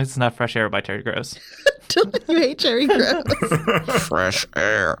 Just as long as it's not Fresh Air by Terry Gross. You hate Cherry Gross. Fresh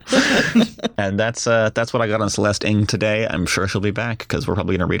air. And that's what I got on Celeste Ng today. I'm sure she'll be back because we're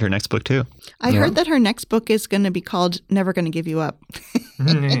probably going to read her next book too. I heard that her next book is going to be called Never Gonna Give You Up.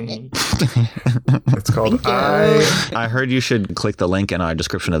 It's called I heard you should click the link in our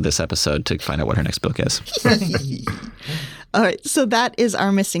description of this episode to find out what her next book is. All right, so that is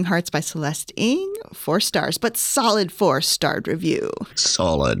Our Missing Hearts by Celeste Ng. 4 stars, but solid 4-starred review.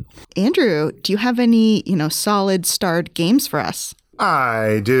 Solid. Andrew, do you have any, solid starred games for us?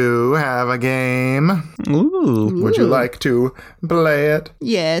 I do have a game. Ooh. Would you like to play it?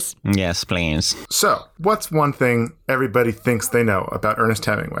 Yes. Yes, please. So, what's one thing everybody thinks they know about Ernest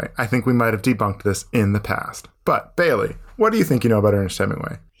Hemingway? I think we might have debunked this in the past. But, Bailey, what do you think you know about Ernest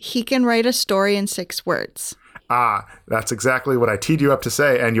Hemingway? He can write a story in 6 words. Ah, that's exactly what I teed you up to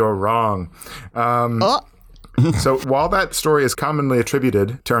say, and you're wrong. Oh. So while that story is commonly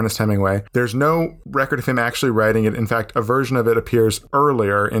attributed to Ernest Hemingway, there's no record of him actually writing it. In fact, a version of it appears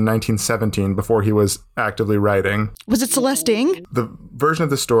earlier in 1917 before he was actively writing. Was it Celeste Ng? The version of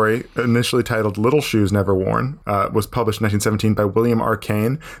the story, initially titled Little Shoes Never Worn, was published in 1917 by William R.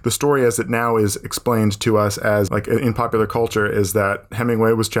 Kane. The story as it now is explained to us as like in popular culture is that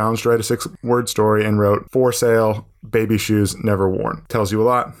Hemingway was challenged to write a 6-word story and wrote "For sale, baby shoes never worn." Tells you a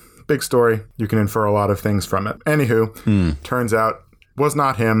lot. Big story. You can infer a lot of things from it. Anywho, turns out was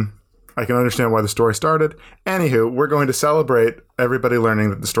not him. I can understand why the story started. Anywho, we're going to celebrate everybody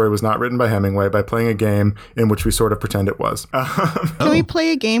learning that the story was not written by Hemingway by playing a game in which we sort of pretend it was. Can we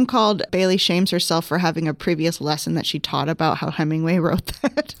play a game called Bailey Shames Herself for having a previous lesson that she taught about how Hemingway wrote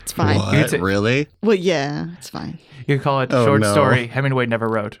that? It's fine. What? Really? Well, yeah, it's fine. You could call it Oh, short no. story Hemingway never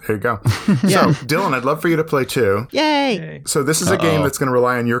wrote. Here you go. So, Dylan, I'd love for you to play too. Yay! So this is a game that's going to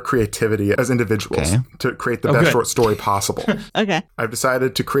rely on your creativity as individuals Okay. to create the best good. short story possible. Okay. I've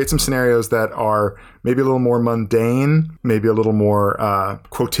decided to create some scenarios that are maybe a little more mundane, maybe a little more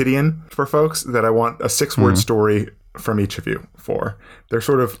quotidian for folks that I want a 6-word story from each of you for. They're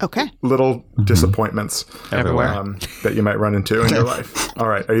sort of Okay. little disappointments Everywhere. that you might run into in your life. All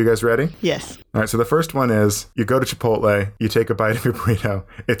right. Are you guys ready? Yes. All right. So the first one is you go to Chipotle, you take a bite of your burrito,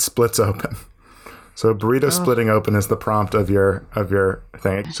 it splits open. So burrito splitting open is the prompt of your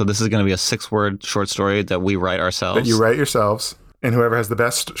thing So this is going to be a 6-word short story that we write ourselves? that you write yourselves, and whoever has the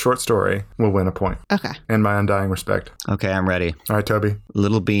best short story will win a point. Okay. In my undying respect. Okay, I'm ready. All right, Toby.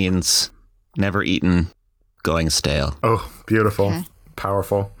 Little beans, never eaten, going stale. Oh, beautiful, Okay.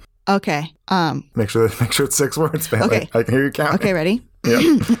 powerful. Okay. Make sure it's 6 words, Bailey. Okay. I can hear you count. Okay, ready?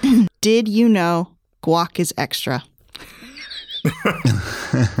 Yep. Did you know guac is extra?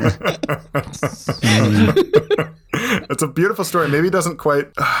 It's a beautiful story. Maybe it doesn't quite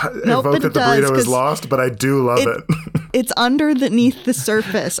Nope, evoke it that the does, burrito is 'cause lost, but I do love it. It's underneath the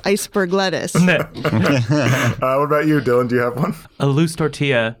surface, iceberg lettuce. What about you, Dylan? Do you have one? A loose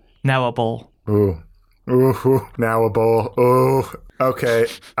tortilla, now a bowl. Ooh. Ooh. Now a bowl. Ooh. Okay.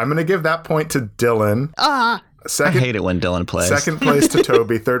 I'm going to give that point to Dylan. Ah, I Second hate it when Dylan plays. Second place to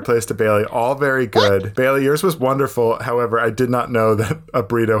Toby, third place to Bailey. All very good. Bailey, yours was wonderful. However, I did not know that a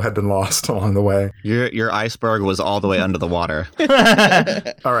burrito had been lost along the way. Your iceberg was all the way under the water.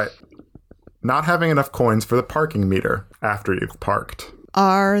 All right. Not having enough coins for the parking meter after you've parked.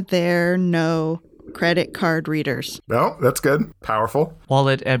 are there no credit card readers? No, that's good. Powerful.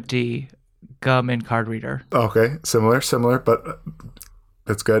 Wallet empty, gum in card reader. Okay. Similar, but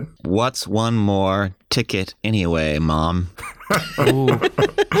that's good. What's one more ticket anyway, Mom? Ooh.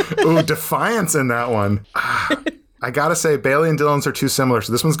 Ooh, defiance in that one. I gotta say, Bailey and Dylan's are too similar,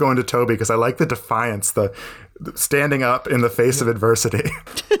 so this one's going to Toby because I like the defiance, the standing up in the face of adversity.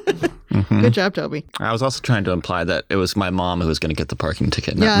 Good job, Toby. I was also trying to imply that it was my mom who was going to get the parking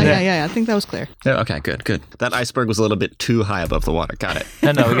ticket. Not Yeah, me. yeah. I think that was clear. Yeah, okay, good. That iceberg was a little bit too high above the water. Got it.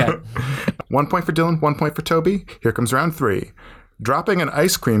 No, we got it. 1 point for Dylan, 1 point for Toby. Here comes round 3. Dropping an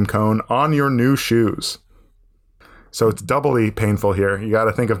ice cream cone on your new shoes. So it's doubly painful here. You got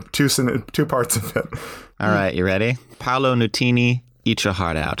to think of two parts of it. All right, you ready? Paolo Nutini, eat your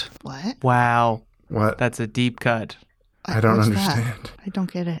heart out. What? Wow. What? That's a deep cut. I don't What's understand. that? I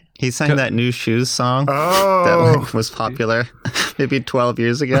don't get it. He sang that new shoes song that Oh, like, was popular maybe 12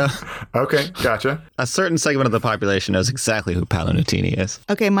 years ago. okay. Gotcha. A certain segment of the population knows exactly who Paolo Nutini is.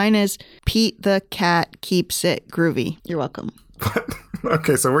 Okay, mine is Pete the cat keeps it groovy. You're welcome.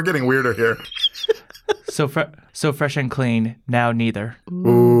 Okay, so we're getting weirder here. So fresh and clean, now neither.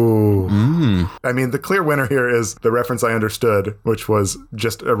 Ooh. I mean, the clear winner here is the reference I understood, which was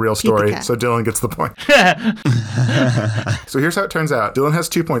just a real story. So Dylan gets the point. So here's how it turns out. Dylan has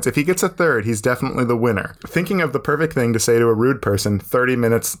 2 points. If he gets a third, he's definitely the winner. Thinking of the perfect thing to say to a rude person 30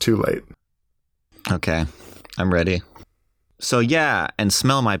 minutes too late. Okay, I'm ready. So yeah, and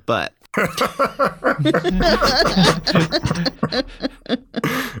smell my butt.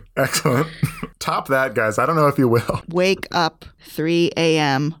 Excellent. Top that, guys. I don't know if you will. Wake up, 3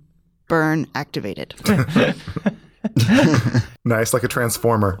 a.m., burn activated. Nice, like a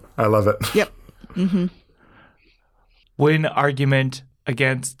transformer. I love it. Yep. Win argument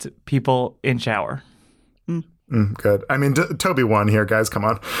against people in shower. Good. I mean, Toby won here, guys. Come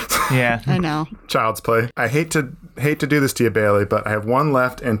on. Yeah. I know. Child's play. I hate to do this to you, Bailey, but I have one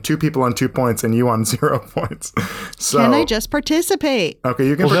left and 2 people on 2 points and you on 0 points. So Can I just participate? Okay,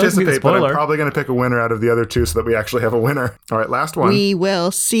 you can Well, that would be the participate, but I'm spoiler. probably going to pick a winner out of the other 2 so that we actually have a winner. All right, last one. We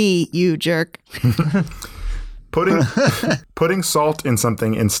will see, you jerk. Putting salt in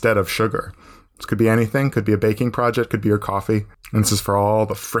something instead of sugar. This could be anything. Could be a baking project. Could be your coffee. And this is for all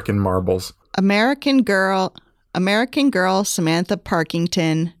the frickin' marbles. American girl Samantha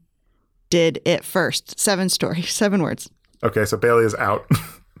Parkington did it first. 7 stories, 7 words. Okay, so Bailey is out.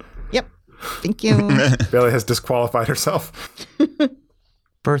 Yep. Thank you. Bailey has disqualified herself.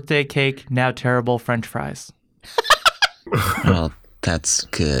 Birthday cake, now terrible French fries. Well, that's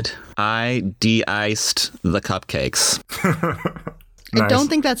good. I de-iced the cupcakes. Nice. I don't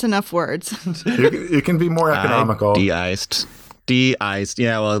think that's enough words. You can be more economical. De-iced.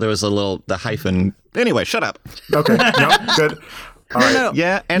 Yeah, well, there was the hyphen. Anyway, shut up. Okay, no, good. All right. No.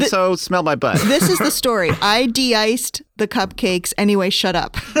 Yeah, and so smell my butt. This is the story. I de-iced the cupcakes. Anyway, shut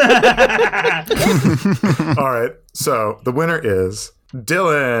up. All right, so the winner is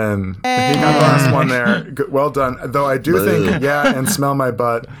Dylan. He got the last one there. Good, well done. Though I do think, yeah, and smell my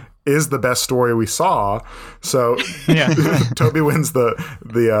butt is the best story we saw. So Yeah. Toby wins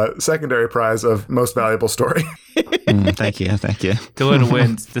the secondary prize of most valuable story. Thank you. Dylan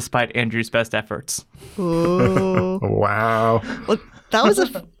wins despite Andrew's best efforts. Ooh. Wow. Well, that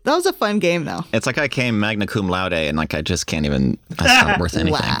was a fun game, though. It's like I came magna cum laude and like I just can't even. That's not worth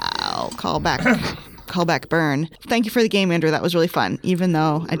anything. Wow. Callback burn. Thank you for the game, Andrew. That was really fun, even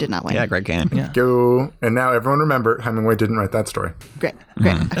though I did not win. Yeah, great game. Yeah. Go. And now everyone remember, Hemingway didn't write that story. Great.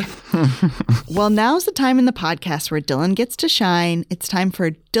 Okay. Well, now's the time in the podcast where Dylan gets to shine. It's time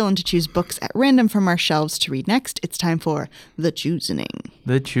for Dylan to choose books at random from our shelves to read next. It's time for The Choosening.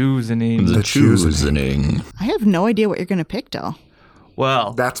 The choosening. The choosening. I have no idea what you're going to pick, Dill.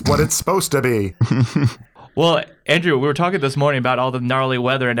 Well, That's what it's supposed to be. Well, Andrew, we were talking this morning about all the gnarly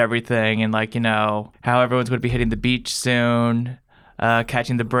weather and everything, and how everyone's going to be hitting the beach soon,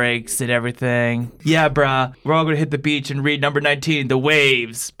 catching the breaks and everything. Yeah, brah, we're all going to hit the beach and read number 19, The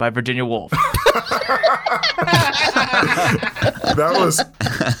Waves by Virginia Woolf.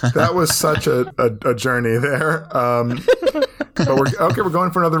 That was such a journey there. But we're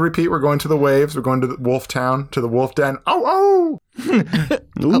going for another repeat. We're going to the Waves. We're going to the Wolf Town, to the Wolf Den. Oh!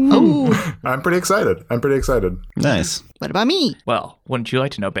 Oh, I'm pretty excited. Nice. what about me? Well, wouldn't you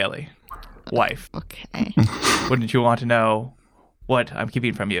like to know, Bailey? Wife, Okay. wouldn't you want to know what I'm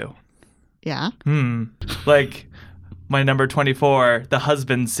keeping from you? Yeah. Like my number 24, The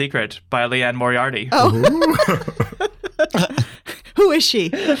Husband's Secret by Leanne Moriarty. Who is she?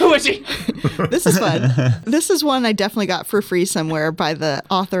 Who is she? This is fun. This is one I definitely got for free somewhere by the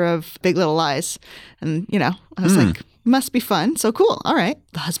author of Big Little Lies. And, I was like, must be fun. So cool. All right.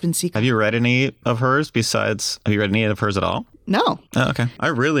 The Husband's Secret. Have you read any of hers besides? Have you read any of hers at all? No. Oh, okay. I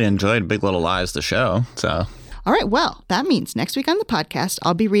really enjoyed Big Little Lies, the show. So All right. Well, that means next week on the podcast,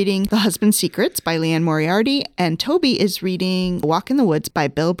 I'll be reading The Husband's Secrets by Leanne Moriarty, and Toby is reading Walk in the Woods by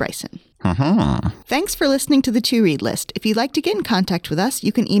Bill Bryson. Thanks for listening to the To Read List. If you'd like to get in contact with us,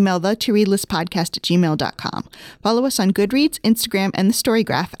 you can email the To Read List podcast at gmail.com. Follow us on Goodreads, Instagram, and the Story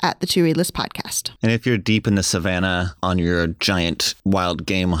Graph at the To Read List podcast. And if you're deep in the savannah on your giant wild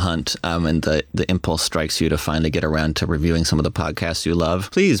game hunt, and the impulse strikes you to finally get around to reviewing some of the podcasts you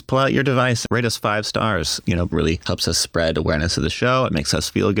love, please pull out your device, rate us 5 stars. Really helps us spread awareness of the show. It makes us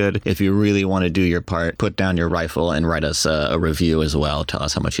feel good. If you really want to do your part, put down your rifle and write us a review as well. Tell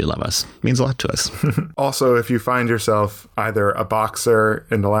us how much you love us. It means a lot to us. Also, if you find yourself either a boxer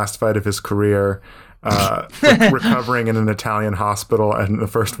in the last fight of his career, recovering in an Italian hospital in the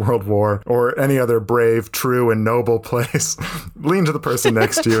First World War, or any other brave, true, and noble place, lean to the person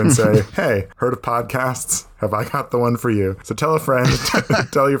next to you and say, hey, heard of podcasts? have I got the one for you? So tell a friend,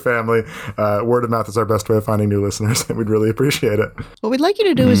 tell your family. Word of mouth is our best way of finding new listeners, and we'd really appreciate it. What we'd like you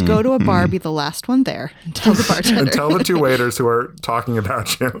to do is go to a bar, be the last one there, and tell the bartender. And tell the two waiters who are talking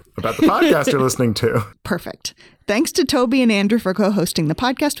about you, about the podcast you're listening to. Perfect. Thanks to Toby and Andrew for co-hosting the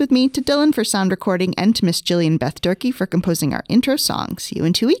podcast with me, to Dylan for sound recording, and to Miss Jillian Beth Durkee for composing our intro song. See you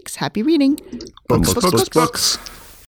in 2 weeks. Happy reading. Books.